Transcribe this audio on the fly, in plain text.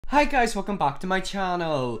Hi guys, welcome back to my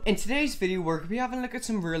channel. In today's video, we're going to be having a look at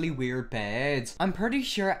some really weird beds. I'm pretty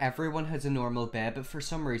sure everyone has a normal bed, but for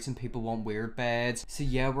some reason people want weird beds. So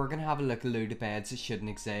yeah, we're going to have a look at a load of beds that shouldn't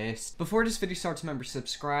exist. Before this video starts, remember to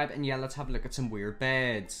subscribe, and yeah, let's have a look at some weird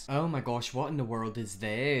beds. Oh my gosh, what in the world is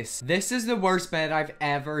this? This is the worst bed I've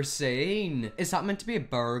ever seen. Is that meant to be a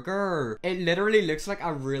burger? It literally looks like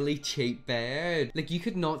a really cheap bed. Like, you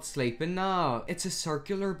could not sleep in that. It's a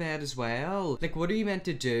circular bed as well. Like, what are you meant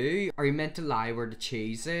to do? Are you meant to lie where the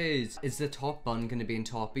cheese is? Is the top bun gonna be on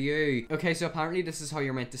top of you? Okay, so apparently this is how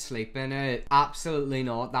you're meant to sleep in it. Absolutely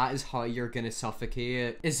not. That is how you're gonna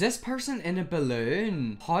suffocate. Is this person in a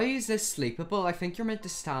balloon? How is this sleepable? I think you're meant to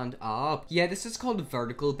stand up. Yeah, this is called a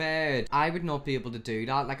vertical bed. I would not be able to do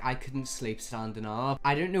that. Like, I couldn't sleep standing up.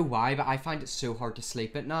 I don't know why, but I find it so hard to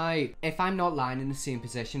sleep at night. If I'm not lying in the same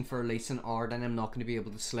position for at least an hour, then I'm not gonna be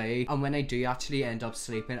able to sleep. And when I do actually end up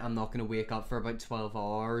sleeping, I'm not gonna wake up for about 12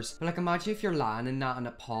 hours. But like, imagine if you're lying in that and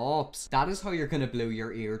it pops. That is how you're gonna blow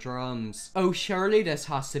your eardrums. Oh, surely this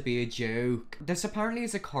has to be a joke. This apparently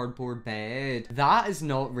is a cardboard bed. That is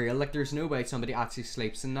not real. Like, there's no way somebody actually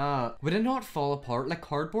sleeps in that. Would it not fall apart? Like,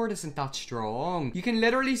 cardboard isn't that strong. You can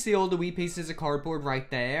literally see all the wee pieces of cardboard right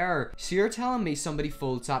there. So you're telling me somebody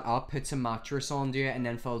folds that up, puts a mattress onto it, and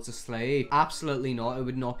then falls asleep? Absolutely not. It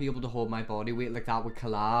would not be able to hold my body weight. Like, that would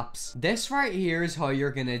collapse. This right here is how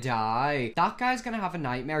you're gonna die. That guy's gonna have a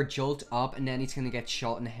nightmare, jolt up, and then he's gonna get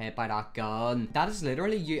shot in the head by that gun. That is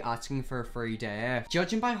literally you asking for a free death.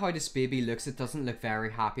 Judging by how this baby looks, it doesn't look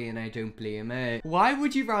very happy, and I don't blame it. Why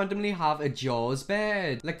would you randomly have a Jaws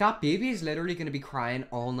bed? Like, that baby is literally gonna be crying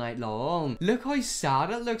all night long. Look how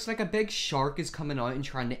sad it looks. Like a big shark is coming out and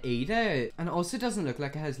trying to eat it. And it also doesn't look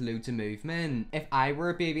like it has loads of movement. If I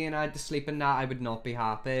were a baby and I had to sleep in that, I would not be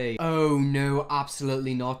happy. Oh no,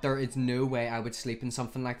 absolutely not. There is no way I would sleep in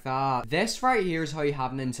something like that. This right here is how you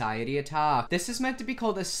have an anxiety attack. This is meant to be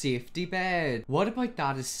called a safety bed. What about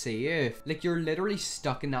that is safe? Like, you're literally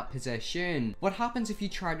stuck in that position. What happens if you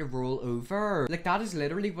try to roll over? Like, that is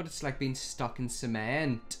literally what it's like being stuck in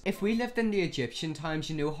cement. If we lived in the Egyptian times,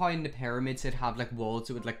 you know how in the pyramids they'd have like walls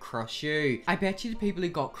that would like crush you? I bet you the people who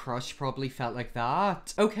got crushed probably felt like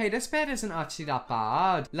that. Okay, this bed isn't actually that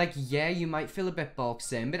bad. Like, yeah, you might feel a bit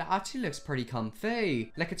boxed in, but it actually looks pretty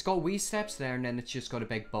comfy. Like, it's got wee steps there, and then it's just got a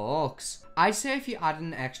big box. I'd say if you added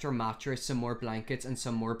an extra mattress, some more blankets, and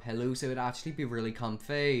some more pillows, it would actually be really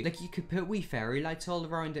comfy. Like, you could put wee fairy lights all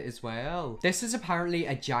around it as well. This is apparently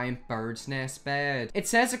a giant bird's nest bed. It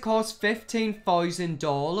says it costs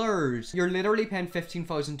 $15,000. You're literally paying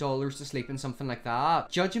 $15,000 to sleep in something like that.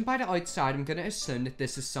 Judging by the outside, I'm gonna assume that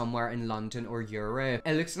this is somewhere in London or Europe.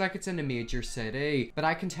 It looks like it's in a major city, but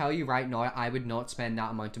I can tell you right now, I would not spend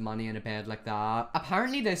that amount of money in a bed like that.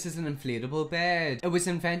 Apparently this is an inflatable bed. It was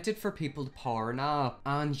invented for people to power nap,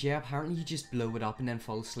 and yeah, apparently you just blow it up and then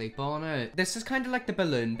fall asleep on it. This is kind of like the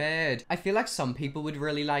balloon bed. I feel like some people would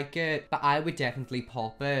really like it, but I would definitely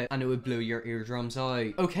pop it and it would blow your eardrums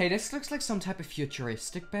out. Okay, this looks like some type of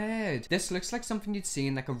futuristic bed. This looks like something you'd see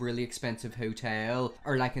in like a really expensive hotel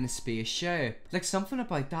or like in a spaceship. Like, something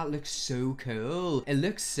about that looks so cool. It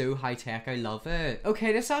looks so high tech. I love it.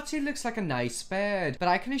 Okay, this actually looks like a nice bed, but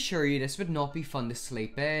I can assure you this would not be fun to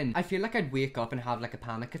sleep in. I feel like I'd wake up and have like a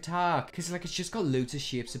panic attack because like it's just got loads of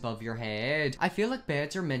shapes above your head. I feel like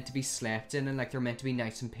beds are meant to be slept in and like they're meant to be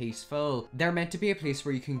nice and peaceful. They're meant to be a place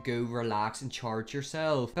where you can go relax and charge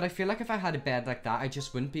yourself. But I feel like if I had a bed like that, I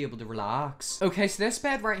just wouldn't be able to relax. Okay, so this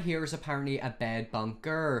bed right here is apparently a bed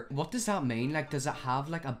bunker. What does that mean? Like, does it have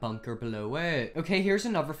like a bunker below it? Okay, here's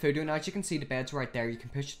another photo, and as you can see, the bed's right there. You can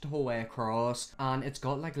push it the whole way across, and it's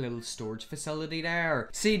got like a little storage facility there.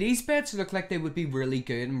 See, these beds look like they would be really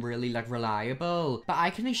good and really like reliable, but I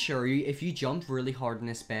can assure you, if you jumped really hard in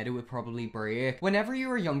this bed, it would probably break. Whenever you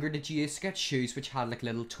were younger, did you used to get shoes which had like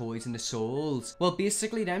little toys in the soles? Well,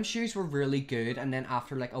 basically them shoes were really good, and then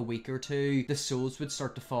after like a week or two, the soles would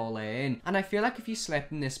start to fall in, and I feel like if you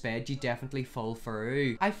slept in this bed, you definitely fall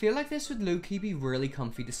through. I feel like this would low-key be really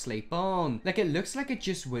comfy to sleep on. Like, it looks like it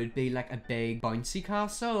just would be like a big bouncy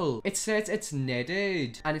castle. It says it's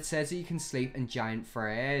knitted, and it says that you can sleep in giant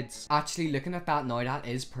threads. Actually, looking at that now, that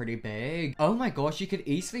is pretty big. Oh my gosh, you could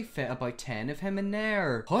easily fit about 10 of him in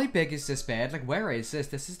there. How big is this bed? Like, where is this?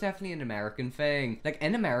 This is definitely an American thing. Like,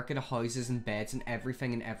 in America, the houses and beds and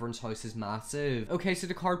everything in everyone's house is massive. Okay, so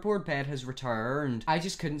the cardboard bed has returned. I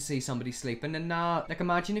just couldn't see somebody sleeping in that. Like,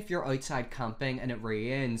 imagine if you're outside camping and it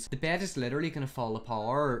rains. The bed is literally gonna fall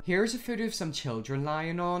apart. Here's a photo of some children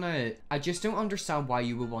lying on it. I just don't understand why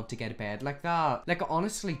you would want to get a bed like that. Like, it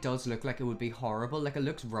honestly does look like it would be horrible. Like, it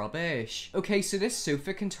looks rubbish. Okay, so this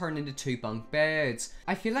sofa can turn into 2 bunk beds.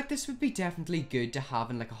 I feel like this would be definitely really good to have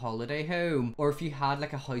in like a holiday home, or if you had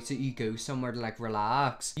like a house that you go somewhere to like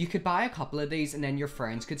relax. You could buy a couple of these and then your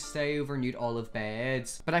friends could stay over and you'd all have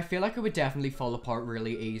beds. But I feel like it would definitely fall apart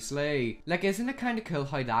really easily. Like, isn't it kind of cool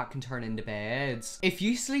how that can turn into beds? If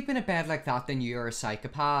you sleep in a bed like that, then you're a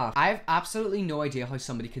psychopath. I have absolutely no idea how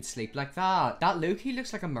somebody could sleep like that. That Loki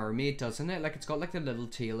looks like a mermaid, doesn't it? Like, it's got like the little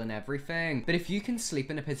tail and everything. But if you can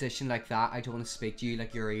sleep in a position like that, I don't want to speak to you,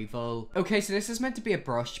 like you're evil. Okay, so this is meant to be a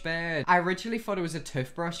brush bed. I originally thought it was a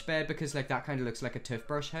toothbrush bed because like that kind of looks like a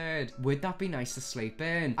toothbrush head. Would that be nice to sleep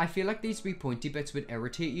in? I feel like these wee pointy bits would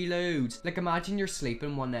irritate you loads. Like, imagine you're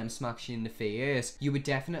sleeping, one of them smacks you in the face. You would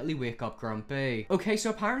definitely wake up grumpy. Okay, so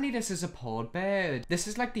apparently this is a pod bed. This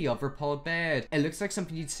is like the other pod bed. It looks like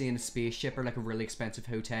something you'd see in a spaceship or like a really expensive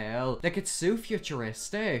hotel. Like, it's so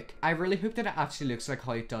futuristic. I really hope that it actually looks like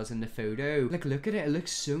how it does in the photo. Like, look at it. It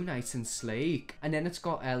looks so nice and sleek. And then it's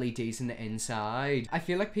got LEDs in the inside. I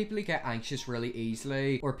feel like people who get anxious really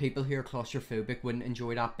easily, or people who are claustrophobic, wouldn't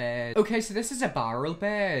enjoy that bed. Okay, so this is a barrel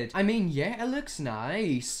bed. I mean, yeah, it looks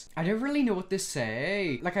nice. I don't really know what to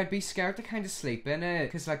say. Like, I'd be scared to kind of sleep in it,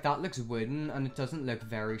 because like that looks wooden and it doesn't look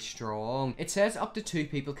very strong. It says up to 2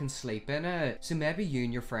 people can sleep in it, so maybe you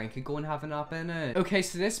and your friend could go and have a nap in it. Okay,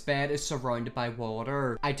 so this bed is surrounded by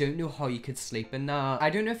water. I don't know how you could sleep in that. I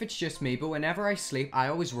don't know if it's just me, but whenever I sleep, I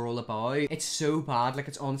always roll about. It's so bad. Like,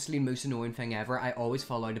 it's honestly the most annoying thing ever. I always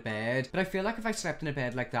fall out of bed. But I feel like if I slept in a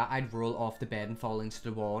bed like that, I'd roll off the bed and fall into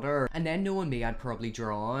the water. And then knowing me, I'd probably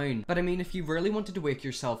drown. But I mean, if you really wanted to wake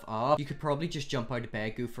yourself up, you could probably just jump out of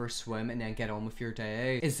bed, go for a swim, and then get on with your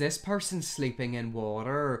day. Is this person sleeping in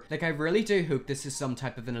water? Like, I really do hope this is some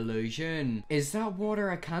type of an illusion. Is that water?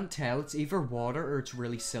 I can't tell. It's either water or it's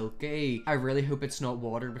really silky. I really hope it's not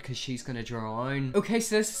water because she's gonna drown. Okay,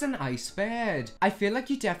 so this is an ice bed. I feel like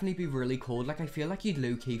you'd definitely be really cold. Like, I feel like you'd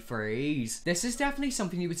low-key freeze. This is definitely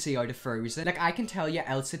something you would see out of Frozen. Like, I can tell you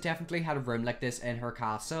Elsa definitely had a room like this in her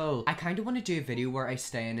castle. I kind of want to do a video where I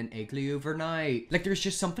stay in an igloo overnight. Like, there's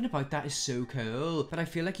just something about that is so cool. But I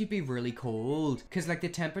feel like you'd be really cold, because like the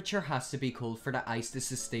temperature has to be cold for the ice to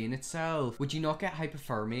sustain itself. Would you not get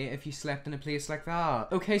hypothermia if you slept in a place like that?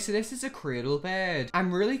 Okay, so this is a cradle bed.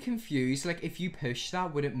 I'm really confused. Like, if you push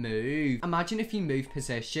that, would it move? Imagine if you move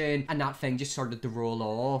position and that thing just started to roll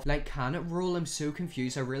off. Like, can it roll? I'm so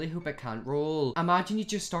confused. I really hope it can't roll. Imagine you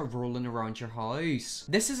just start rolling around your house.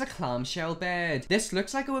 This is a clamshell bed. This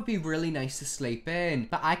looks like it would be really nice to sleep in,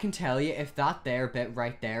 but I can tell you if that there bit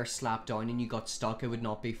right there slapped down and you got stuck, it would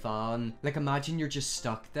not be fun. Like, imagine you're just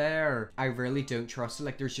stuck there. I really don't trust it.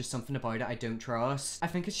 Like, there's just something about it I don't trust. I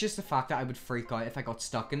think it's just the fact that I would freak out if I got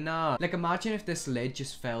stuck in that. Like, imagine if this lid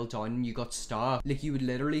just fell down and you got stuck. Like, you would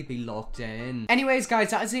literally be locked in. Anyways,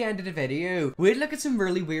 guys, that is the end of the video. We'd look at some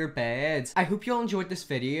really weird beds. I hope you all enjoyed this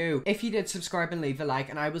video. If you did, subscribe and leave a like,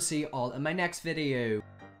 and I will see you all in my next video.